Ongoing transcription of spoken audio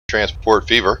Transport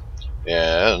Fever,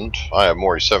 and I am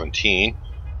Maury 17.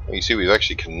 You see we've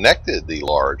actually connected the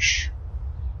large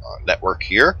network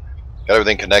here. Got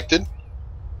everything connected.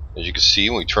 As you can see,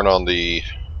 when we turn on the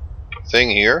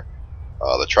thing here,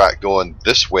 the track going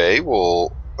this way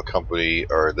will accompany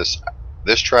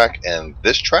this track and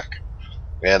this track,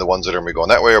 and the ones that are going to be going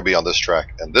that way will be on this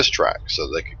track and this track, so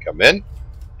they can come in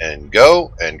and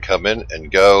go and come in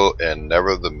and go, and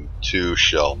never the two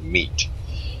shall meet.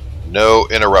 No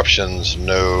interruptions,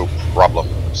 no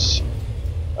problems.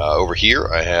 Over here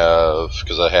I have,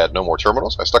 because I had no more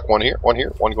terminals, I stuck one here, one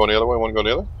going the other way, one going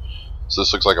the other. So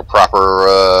this looks like a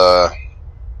proper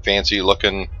fancy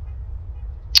looking,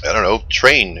 I don't know,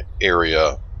 train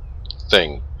area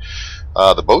thing.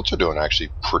 The boats are doing actually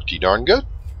pretty darn good.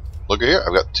 Look at here,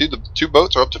 I've got two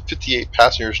boats are up to 58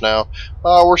 passengers now.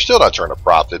 We're still not turning a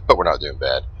profit, but we're not doing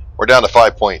bad. We're down to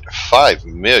 5.5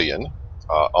 million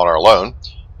on our loan,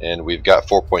 and we've got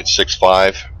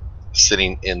 4.65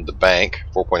 sitting in the bank,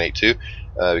 4.82,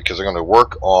 because they're going to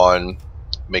work on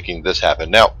making this happen.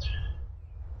 Now,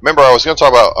 remember I was going to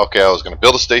talk about, okay, I was going to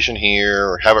build a station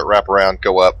here, have it wrap around,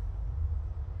 go up.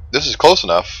 This is close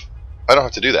enough, I don't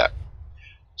have to do that.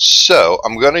 So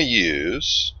I'm going to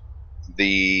use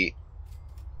the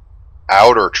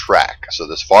outer track, so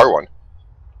this far one,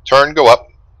 turn, go up.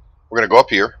 We're going to go up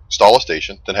here, install a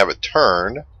station, then have it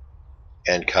turn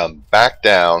and come back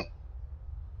down,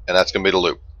 and that's going to be the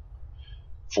loop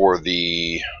for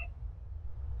the,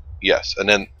 yes, and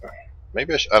then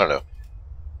maybe I don't know,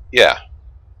 yeah,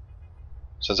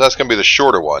 since that's going to be the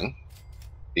shorter one,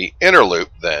 the inner loop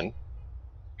then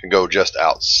can go just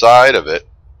outside of it,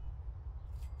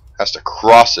 has to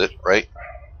cross it, right?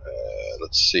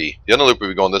 Let's see, the inner loop will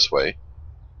be going this way,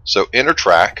 so inner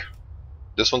track,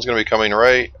 this one's going to be coming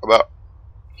right about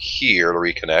here to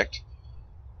reconnect.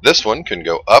 This one can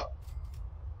go up,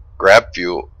 grab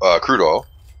fuel, crude oil,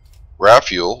 grab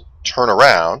fuel, turn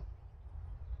around,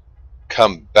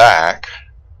 come back,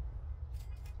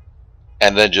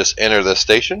 and then just enter this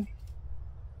station,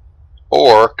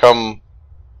 or come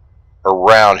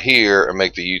around here and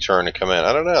make the U-turn and come in.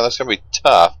 I don't know, that's going to be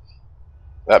tough.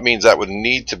 That means that would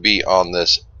need to be on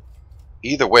this.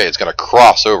 Either way, it's going to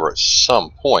cross over at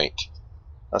some point.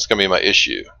 That's going to be my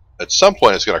issue. At some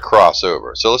point, it's going to cross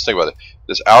over. So let's think about it.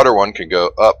 This outer one can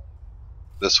go up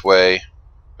this way,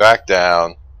 back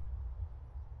down,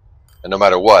 and no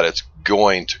matter what, it's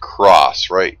going to cross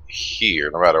right here,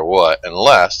 no matter what,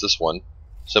 unless this one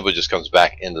simply just comes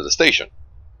back into the station.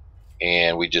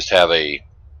 And we just have a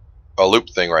loop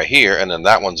thing right here, and then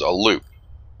that one's a loop.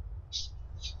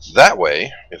 That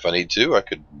way, if I need to, I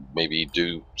could maybe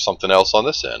do something else on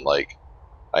this end. Like,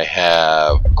 I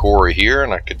have a quarry here,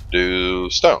 and I could do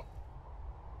stone.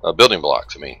 Building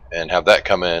blocks, I mean, and have that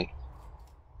come in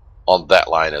on that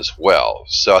line as well.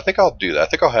 So I think I'll do that. I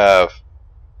think I'll have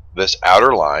this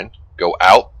outer line go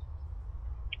out,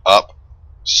 up,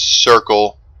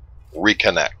 circle,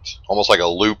 reconnect, almost like a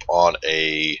loop on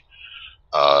a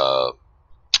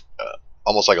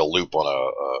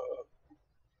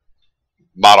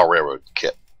model railroad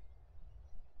kit,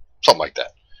 something like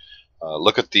that.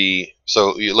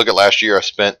 So you look at last year, I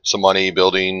spent some money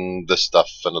building this stuff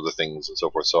and other things and so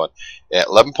forth, so on. At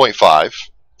 11.5,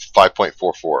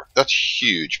 5.44. That's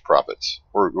huge profits.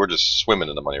 We're just swimming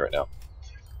in the money right now.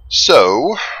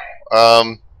 So,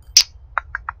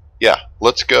 yeah,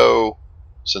 let's go.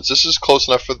 Since this is close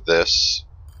enough for this,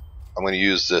 I'm going to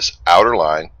use this outer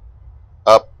line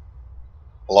up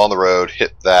along the road,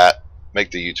 hit that, make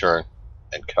the U-turn,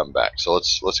 and come back. So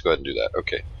let's go ahead and do that.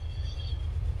 Okay.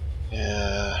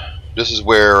 Yeah, this is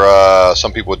where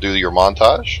some people would do your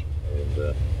montage.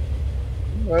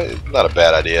 And, not a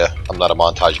bad idea. I'm not a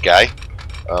montage guy.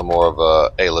 I'm more of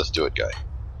a, hey, let's do it guy.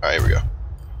 Alright, here we go.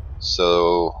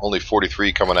 So, only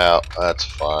 43 coming out. That's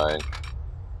fine.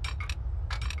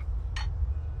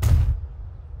 I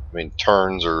mean,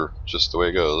 turns are just the way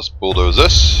it goes. Let's bulldoze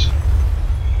this.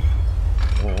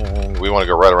 And we want to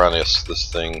go right around this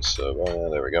thing, so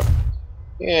there we go.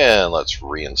 And let's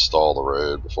reinstall the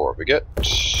road before I forget.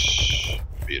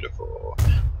 Beautiful.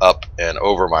 Up and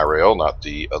over my rail, not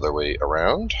the other way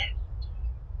around.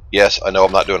 Yes, I know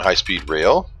I'm not doing high-speed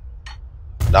rail.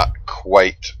 Not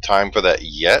quite time for that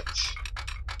yet.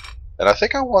 And I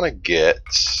think I want to get...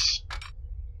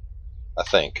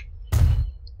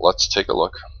 Let's take a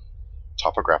look.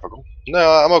 Topographical. No,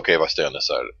 I'm okay if I stay on this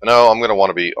side. No, I'm going to want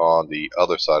to be on the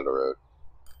other side of the road.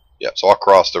 Yeah, so I'll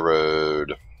cross the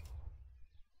road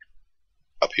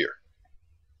up here.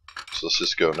 So let's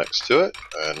just go next to it.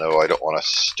 No, I don't want to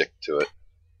stick to it.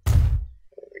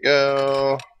 There we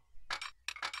go.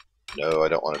 No, I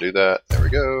don't want to do that. There we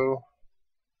go.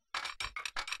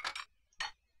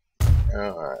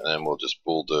 Alright, and then we'll just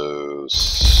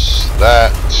bulldoze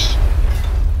that.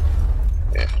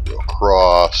 And go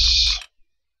across.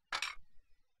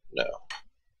 No.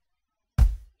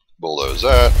 Bulldoze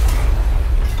that.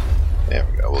 There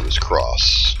we go, we'll just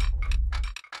cross.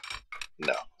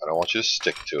 No, I don't want you to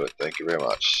stick to it. Thank you very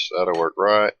much. That'll work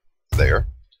right there.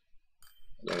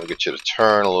 And then we'll get you to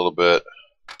turn a little bit.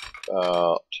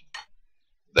 About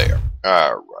there.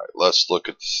 Alright, let's look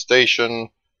at the station.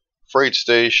 Freight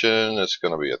station, it's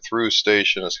going to be a through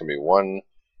station. It's going to be one.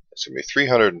 It's going to be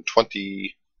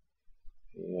 320.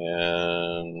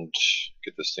 And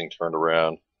get this thing turned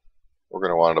around. We're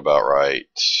going to want it about right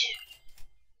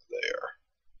there.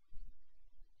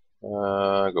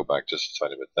 Go back just a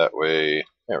tiny bit that way.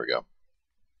 There we go.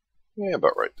 Yeah,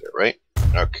 about right there, right?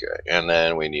 Okay, and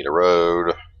then we need a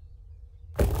road.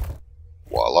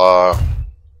 Voila.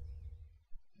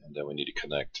 And then we need to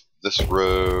connect this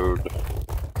road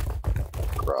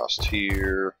across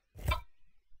here.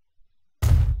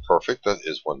 Perfect. That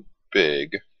is one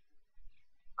big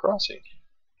crossing.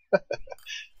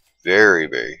 Very,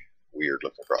 very weird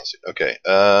looking crossing. Okay.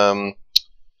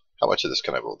 How much of this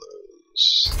can I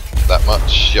bulldoze? That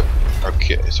much? Yep.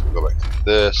 Okay, so we'll go back to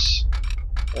this.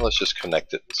 And let's just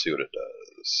connect it and see what it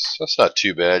does. That's not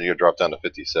too bad. You drop down to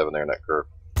 57 there in that curve.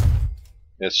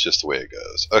 It's just the way it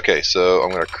goes. Okay, so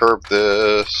I'm going to curve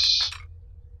this.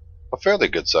 A fairly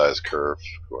good sized curve.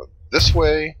 Going this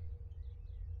way.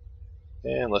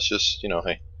 And let's just,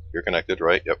 hey, you're connected,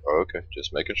 right? Yep, okay,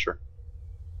 just making sure.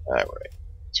 Alright,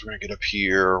 so we're going to get up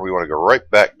here. We want to go right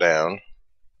back down.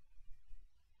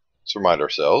 Let's remind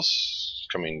ourselves.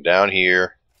 Coming down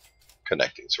here,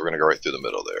 connecting. So we're going to go right through the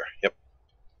middle there. Yep.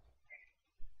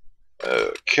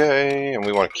 Okay, and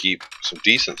we want to keep some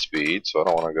decent speed, so I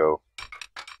don't want to go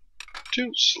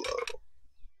too slow.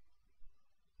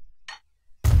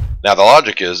 Now the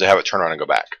logic is to have it turn around and go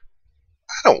back.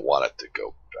 I don't want it to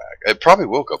go back. It probably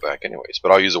will go back anyways,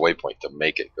 but I'll use a waypoint to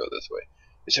make it go this way.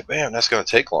 You say, man, that's going to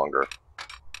take longer.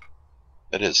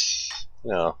 It is,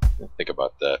 think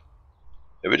about that.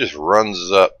 If it just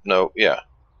runs up, if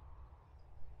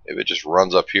it just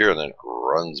runs up here and then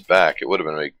runs back, it would have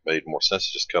been made more sense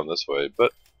to just come this way,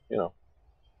 but,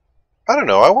 I don't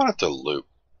know, I want it to loop.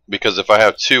 Because if I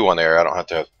have two on there, I don't have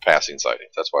to have passing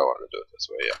sightings. That's why I wanted to do it this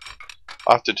way, yeah.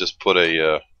 I'll have to just put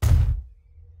a,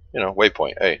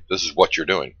 waypoint. Hey, this is what you're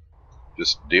doing.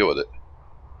 Just deal with it.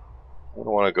 I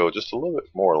want to go just a little bit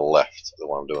more left than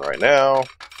what I'm doing right now.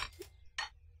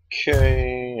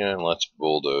 Okay, and let's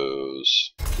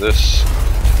bulldoze this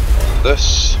and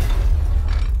this.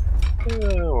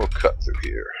 And we'll cut through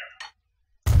here.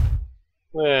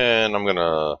 And I'm going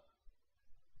to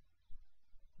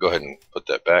go ahead and put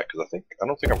that back because I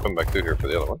don't think I'm coming back through here for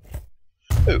the other one.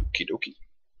 Okie dokie.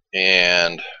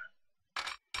 And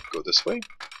go this way.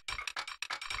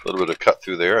 A little bit of cut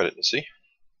through there I didn't see.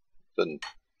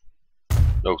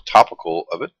 No topical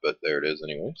of it, but there it is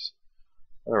anyways.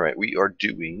 Alright, we are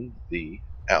doing the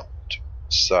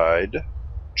outside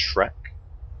track.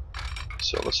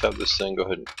 So let's have this thing go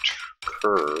ahead and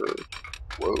curve.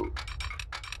 Whoa.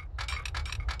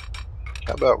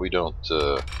 How about we don't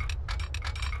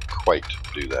quite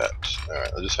do that.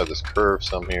 Alright, I'll just have this curve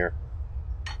some here.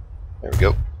 There we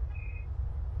go.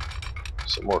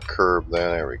 Some more curve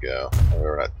there. There we go.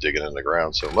 We're not digging in the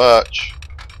ground so much.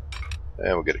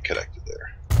 And we'll get it connected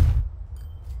there.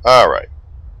 Alright.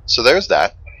 So there's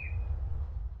that.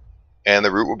 And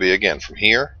the route will be again from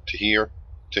here to here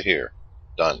to here.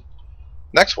 Done.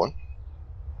 Next one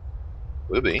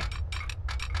will be,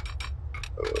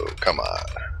 oh, come on.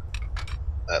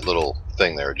 That little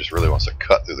thing there just really wants to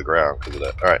cut through the ground because of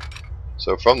that. Alright.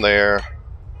 So from there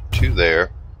to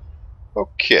there.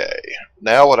 Okay.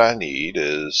 Now what I need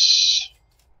is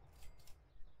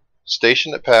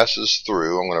station that passes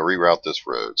through. I'm going to reroute this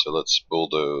road. So let's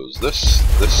bulldoze this,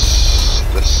 this,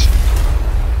 this,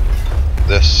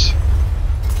 this,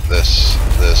 this,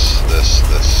 this, this, this,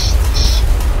 this.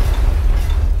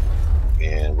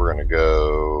 And we're going to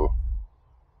go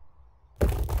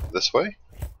this way.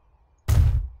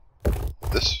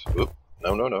 This, oop,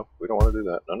 no, no, no. We don't want to do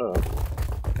that. No, no, no.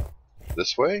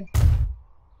 This way.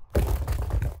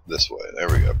 This way. There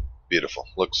we go. Beautiful.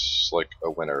 Looks like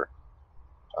a winner.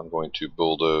 I'm going to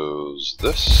bulldoze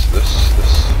this, this,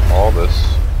 this, all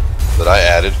this that I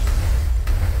added.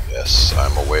 Yes,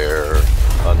 I'm aware.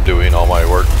 Undoing all my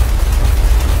work.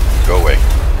 Go away.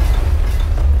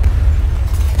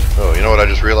 Oh, you know what? I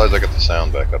just realized I got the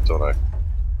sound back up, don't I?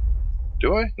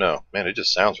 Do I? No. Man, it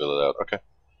just sounds really loud. Okay.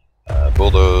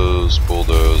 Bulldoze,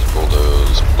 bulldoze,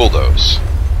 bulldoze, bulldoze.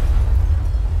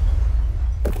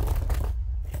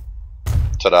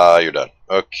 Ta-da, you're done.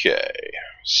 Okay.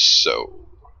 So,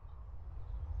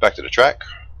 back to the track,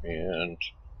 and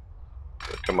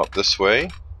come up this way.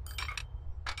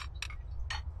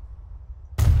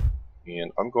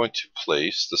 And I'm going to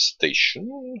place the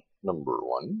station number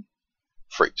 1,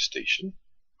 freight station,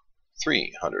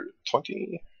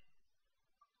 320.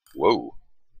 Whoa,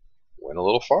 went a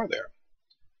little far there.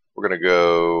 We're going to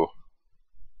go.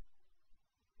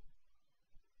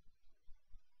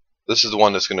 This is the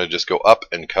one that's going to just go up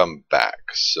and come back.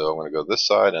 So I'm going to go this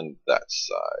side and that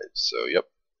side. So, yep.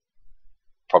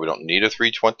 Probably don't need a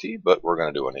 320, but we're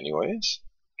going to do it anyways.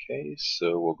 Okay,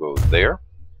 so we'll go there.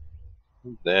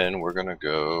 Then we're going to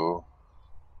go.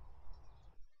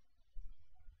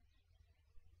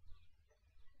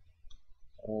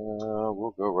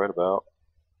 We'll go right about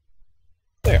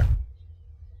there.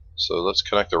 So let's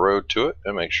connect the road to it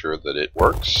and make sure that it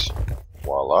works.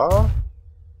 Voila.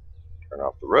 Turn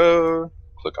off the road.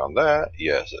 Click on that.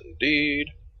 Yes, indeed.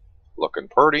 Looking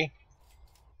pretty.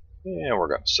 And we're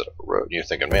going to set up a road. You're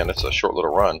thinking, man, that's a short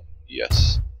little run.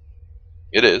 Yes,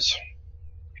 it is.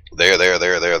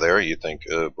 There. You think,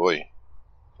 oh boy.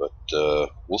 But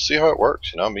we'll see how it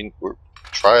works. You know, I mean, we'll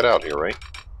try it out here, right?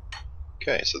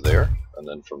 Okay, so there. And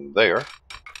then from there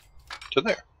to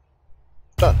there.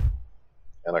 Done.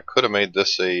 And I could have made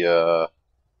this a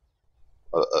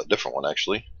different one,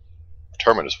 actually.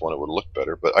 Terminus one, it would look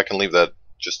better, but I can leave that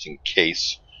just in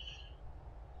case.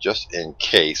 Just in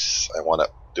case I wind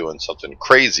up doing something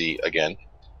crazy again.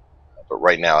 But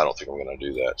right now, I don't think I'm going to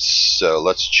do that. So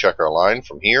let's check our line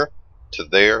from here to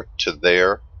there,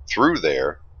 through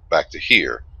there, back to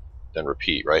here. Then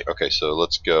repeat, right? Okay, so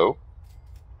let's go.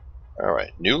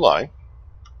 Alright, new line.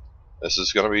 This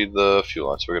is going to be the fuel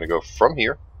line. So we're going to go from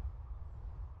here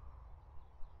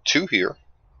to here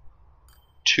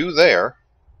to there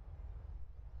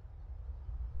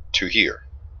to here.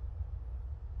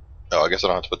 Oh, I guess I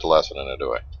don't have to put the last one in it,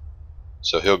 do I?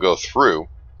 So he'll go through.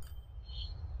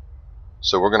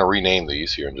 So we're going to rename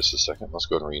these here in just a second. Let's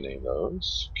go ahead and rename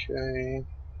those. Okay.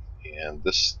 And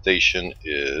this station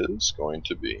is going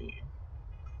to be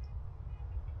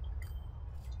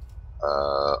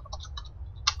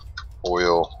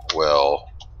Oil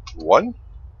Well 1.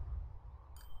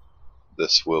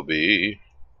 This will be,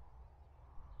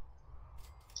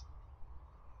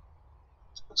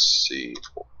 let's see,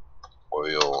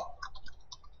 Oil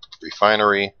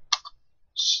Refinery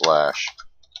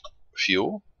 /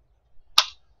 fuel.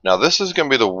 Now this is going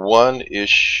to be the one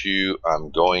issue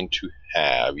I'm going to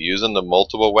have. Using the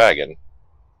multiple wagon,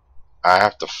 I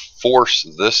have to force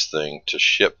this thing to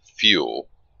ship fuel.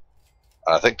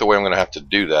 I think the way I'm going to have to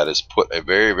do that is put a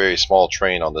very, very small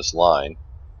train on this line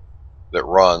that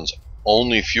runs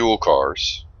only fuel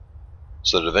cars,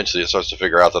 so that eventually it starts to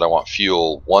figure out that I want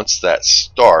fuel. Once that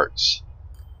starts,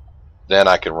 then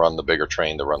I can run the bigger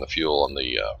train to run the fuel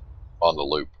on the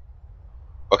loop.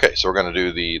 Okay, so we're going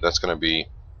to do that's going to be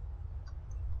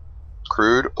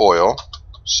crude oil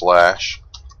 /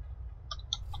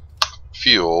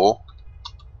 fuel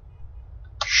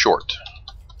short.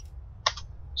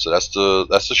 So that's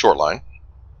the short line.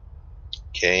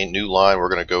 Okay, new line, we're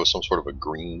going to go with some sort of a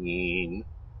green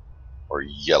or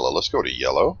yellow. Let's go to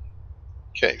yellow.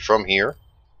 Okay, from here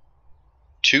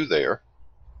to there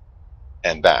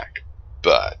and back.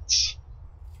 But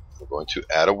we're going to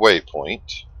add a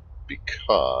waypoint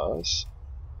because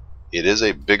it is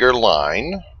a bigger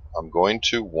line. I'm going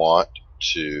to want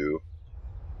to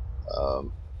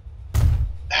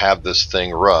have this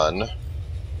thing run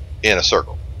in a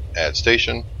circle. Add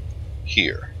station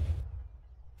here.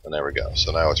 And there we go.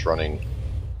 So now it's running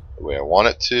the way I want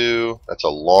it to. That's a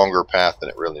longer path than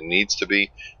it really needs to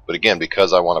be. But again,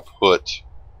 because I want to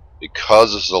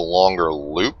because this is a longer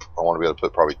loop, I want to be able to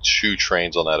put probably 2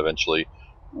 trains on that eventually.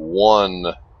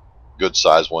 One good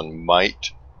size one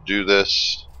might do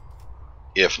this.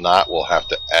 If not, we'll have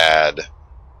to add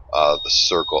the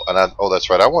circle. And oh, that's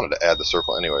right, I wanted to add the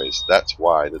circle anyways. That's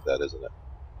why I did that, isn't it?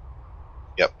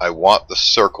 Yep, I want the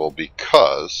circle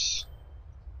because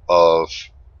of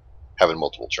having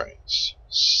multiple trains.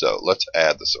 So let's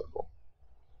add the circle.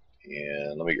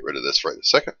 And let me get rid of this right in a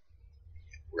second.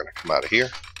 We're going to come out of here.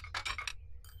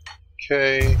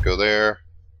 Okay, go there.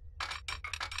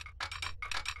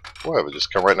 Boy, I would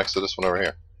just come right next to this one over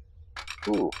here.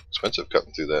 Ooh, expensive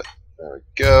cutting through that. There we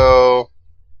go.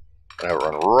 And have it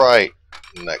run right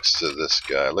next to this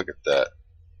guy. Look at that.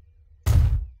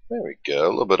 There we go. A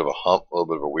little bit of a hump, a little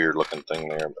bit of a weird looking thing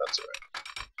there, but that's alright.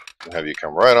 We'll have you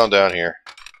come right on down here.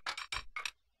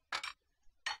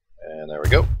 And there we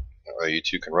go. Alright, you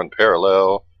two can run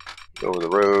parallel. Go over the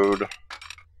road.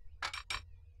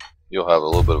 You'll have a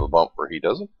little bit of a bump where he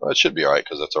doesn't. Well, it should be alright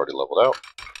because that's already leveled out.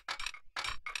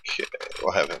 Okay.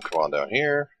 we'll have him come on down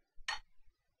here.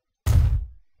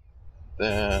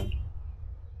 Then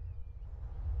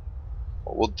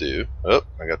what we'll do, oh,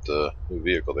 I got the new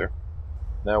vehicle there.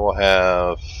 Now we'll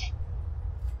have,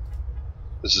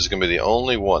 this is going to be the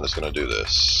only one that's going to do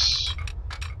this.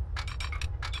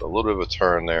 So a little bit of a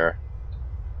turn there.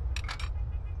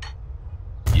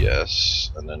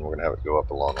 Yes, and then we're going to have it go up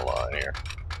along the line here.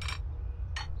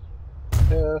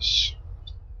 Yes.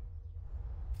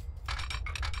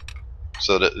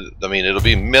 So that, I mean, it'll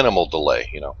be minimal delay,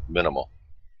 you know, minimal.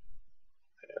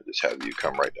 And just have you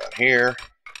come right down here.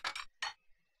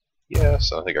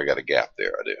 Yes, I think I got a gap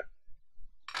there, I do.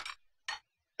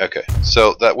 Okay,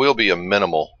 so that will be a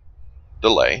minimal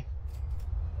delay.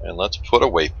 And let's put a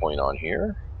waypoint on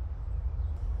here.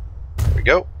 There we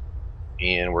go.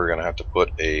 And we're going to have to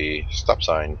put a stop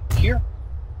sign here.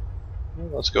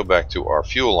 And let's go back to our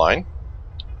fuel line.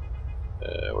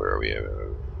 Where are we?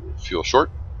 Fuel short.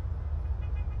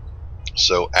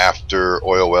 So after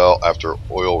oil well, after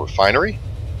oil refinery,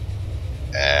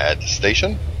 add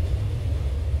station.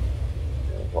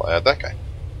 And we'll add that guy.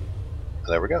 And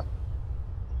there we go.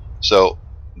 So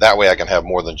that way I can have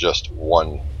more than just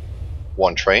one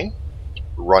train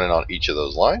running on each of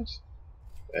those lines,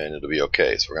 and it'll be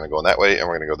okay. So we're going to go in that way, and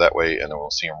we're going to go that way, and then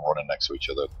we'll see them running next to each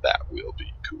other. That will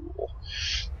be cool.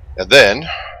 And then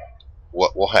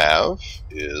what we'll have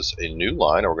is a new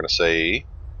line, and we're going to say,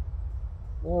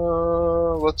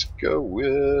 let's go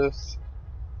with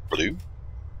blue,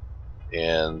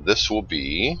 and this will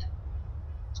be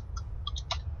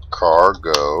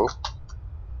cargo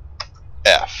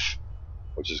F,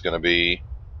 which is going to be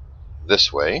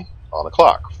this way on the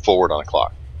clock, forward on the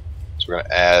clock. So we're going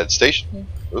to add station.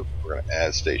 Oop, we're going to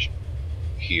add station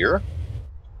here,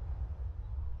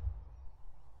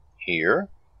 here,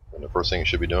 and the first thing you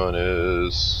should be doing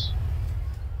is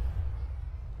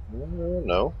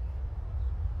no,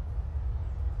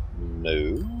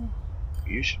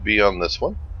 you should be on this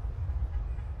one.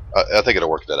 I think it'll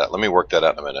work that out. Let me work that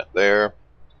out in a minute. There.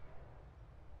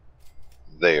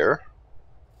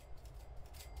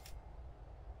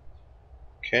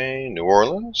 Okay, New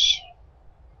Orleans,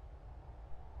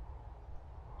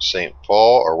 St.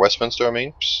 Paul, or Westminster, I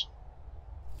mean,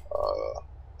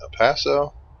 El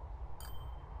Paso,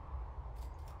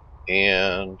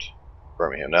 and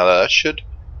Birmingham. Now that should,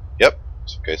 yep,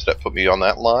 okay, so that put me on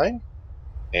that line,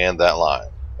 and that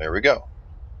line. There we go.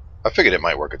 I figured it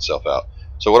might work itself out.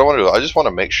 So what I want to do, I just want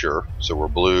to make sure, so we're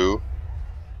blue,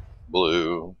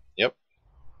 blue, yep,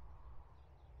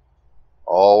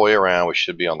 all the way around. We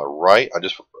should be on the right. I'm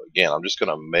just going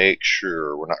to make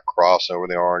sure we're not crossing over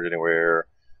the orange anywhere.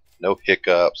 No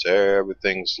hiccups.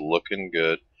 Everything's looking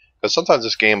good. Because sometimes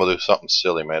this game will do something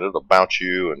silly, man. It'll bounce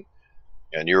you,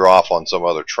 and you're off on some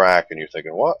other track, and you're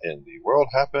thinking, what in the world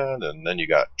happened? And then you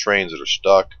got trains that are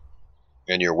stuck,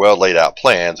 and your well laid out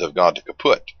plans have gone to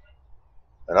kaput.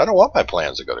 And I don't want my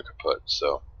plans to go to kaput.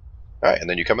 So, alright, and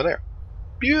then you come in there.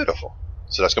 Beautiful.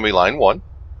 So that's going to be line 1,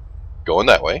 going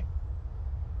that way.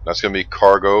 That's going to be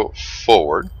cargo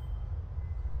forward.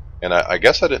 And I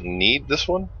guess I didn't need this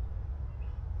one,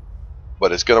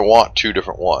 but it's going to want 2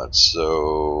 different ones.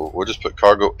 So we'll just put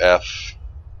cargo F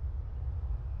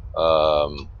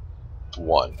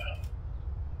 1.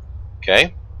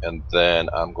 Okay, and then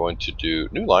I'm going to do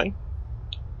new line.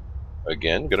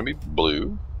 Again, going to be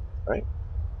blue, right?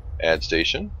 Add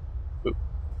station. Oop.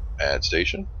 Add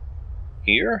station.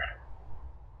 Here.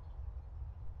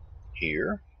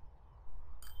 Here.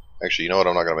 Actually, you know what?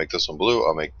 I'm not going to make this one blue.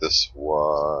 I'll make this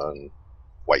one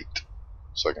white,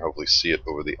 so I can hopefully see it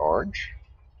over the orange.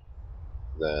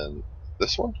 Then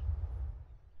this one.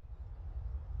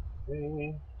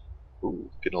 Okay. Ooh,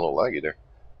 getting a little laggy there.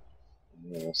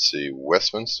 Let's see,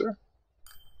 Westminster,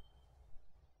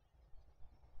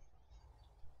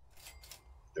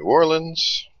 New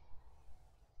Orleans,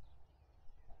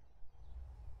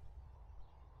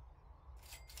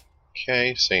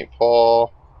 okay, St.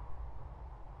 Paul,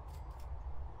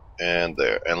 and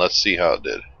there. And let's see how it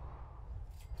did.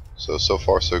 So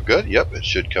far so good. Yep, it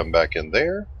should come back in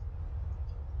there.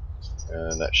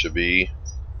 And that should be,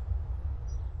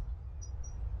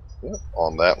 yep,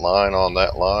 on that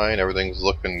line, everything's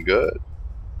looking good.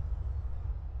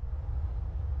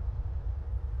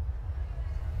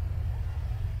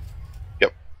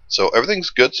 Yep, so everything's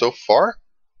good so far.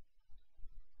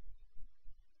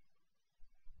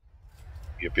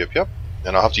 Yep.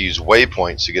 And I'll have to use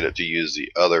waypoints to get it to use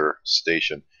the other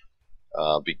station,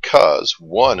 because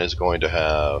one is going to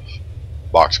have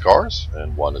boxcars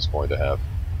and one is going to have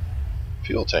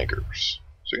fuel tankers.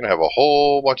 So you're going to have a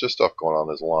whole bunch of stuff going on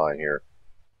this line here.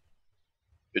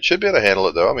 It should be able to handle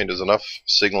it, though. I mean, there's enough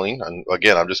signaling. And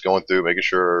again, I'm just going through, making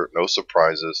sure no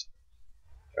surprises.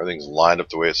 Everything's lined up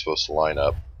the way it's supposed to line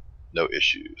up. No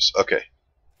issues. Okay.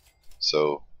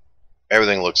 So,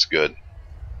 everything looks good.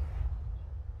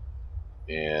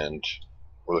 And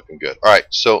we're looking good. Alright,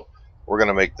 so we're going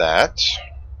to make that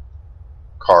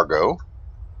cargo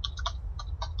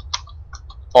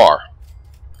R.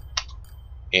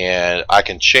 And I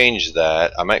can change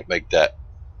that. I might make that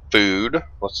food.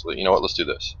 You know what? Let's do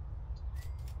this.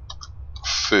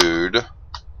 Food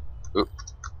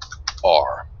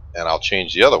R. And I'll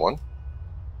change the other one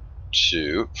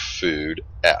to food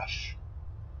F.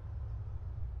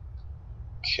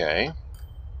 Okay.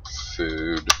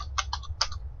 Food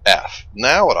F.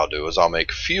 Now what I'll do is I'll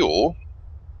make fuel.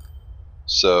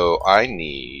 So I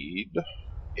need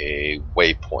a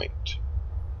waypoint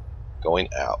going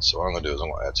out. So what I'm going to do is I'm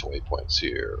going to add some waypoints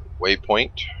here.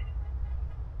 Waypoint.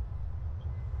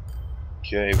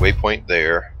 Okay, waypoint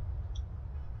there.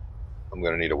 I'm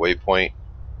going to need a waypoint.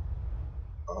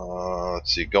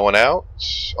 Let's see, going out,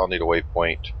 I'll need a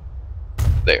waypoint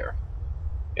there.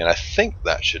 And I think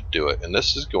that should do it. And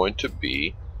this is going to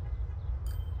be,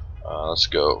 let's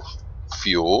go,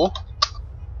 fuel.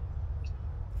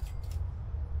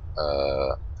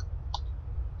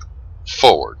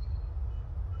 Forward.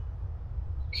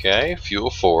 Okay,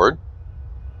 fuel forward.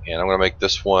 And I'm going to make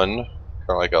this one kind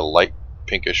of like a light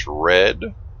pinkish red.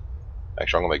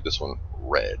 Actually, I'm going to make this one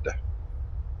red.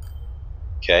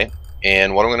 Okay,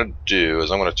 and what I'm going to do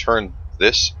is I'm going to turn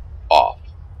this off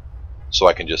so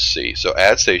I can just see. So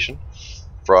add station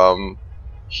from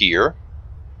here.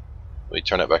 Let me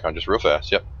turn that back on just real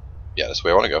fast. Yep. Yeah, that's the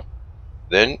way I want to go.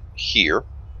 Then here.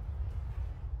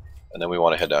 And then we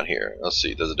want to head down here. Let's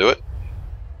see, does it do it?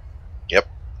 Yep,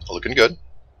 looking good.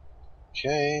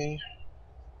 Okay.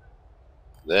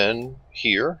 Then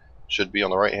here, should be on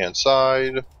the right hand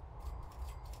side.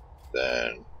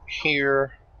 Then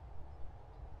here.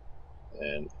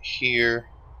 And here.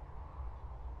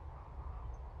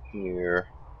 Here.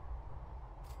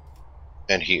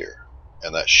 And here.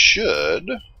 And that should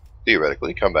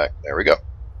theoretically come back. There we go.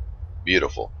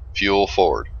 Beautiful. Fuel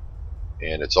forward.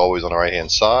 And it's always on the right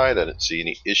hand side. I didn't see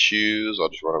any issues. I'll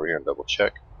just run over here and double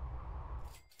check.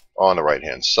 On the right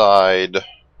hand side.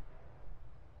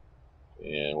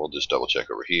 And we'll just double check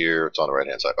over here. It's on the right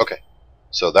hand side. Okay.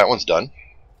 So that one's done.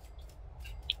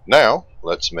 Now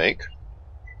let's make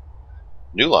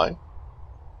new line.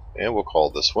 And we'll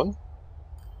call this one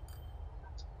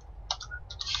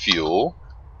fuel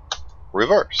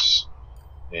reverse.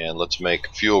 And let's make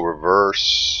fuel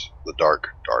reverse the dark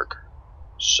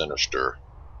sinister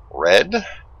red, and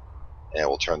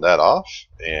we'll turn that off.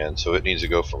 And so it needs to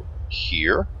go from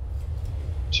here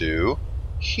to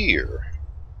here,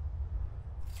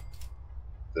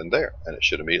 then there, and it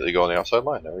should immediately go on the outside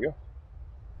line. There we go.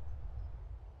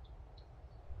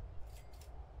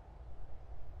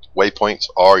 Waypoints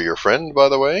are your friend, by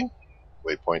the way.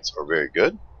 Waypoints are very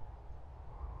good.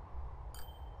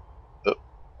 Oh,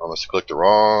 I must have clicked the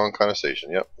wrong kind of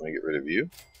station. Yep, let me get rid of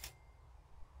you.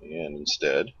 And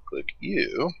instead, click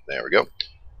you. There we go.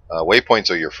 Waypoints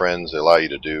are your friends. They allow you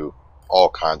to do all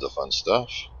kinds of fun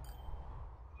stuff.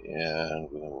 And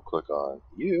then we'll click on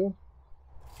you.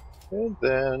 And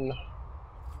then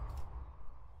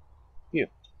you.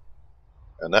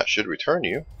 And that should return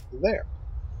you there.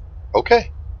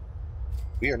 Okay.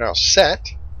 We are now set.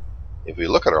 If we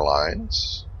look at our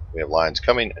lines, we have lines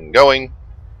coming and going.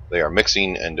 They are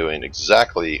mixing and doing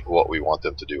exactly what we want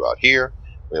them to do out here.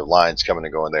 We have lines coming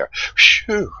and going there.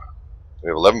 Whew. We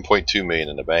have 11.2 million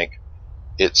in the bank.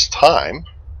 It's time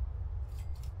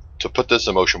to put this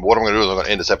in motion. But what I'm going to do is I'm going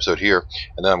to end this episode here,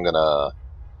 and then I'm going to,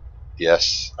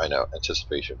 yes, I know,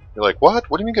 anticipation. You're like, what?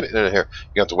 What do you mean going to end it here?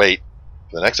 You have to wait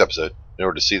for the next episode in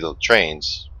order to see the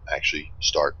trains actually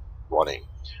start running.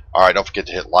 All right, don't forget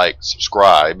to hit like,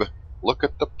 subscribe. Look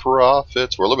at the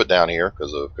profits. We're a little bit down here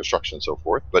because of construction and so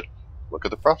forth, but look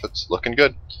at the profits. Looking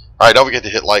good. All right, don't forget to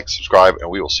hit like, subscribe, and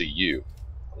we will see you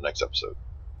on the next episode.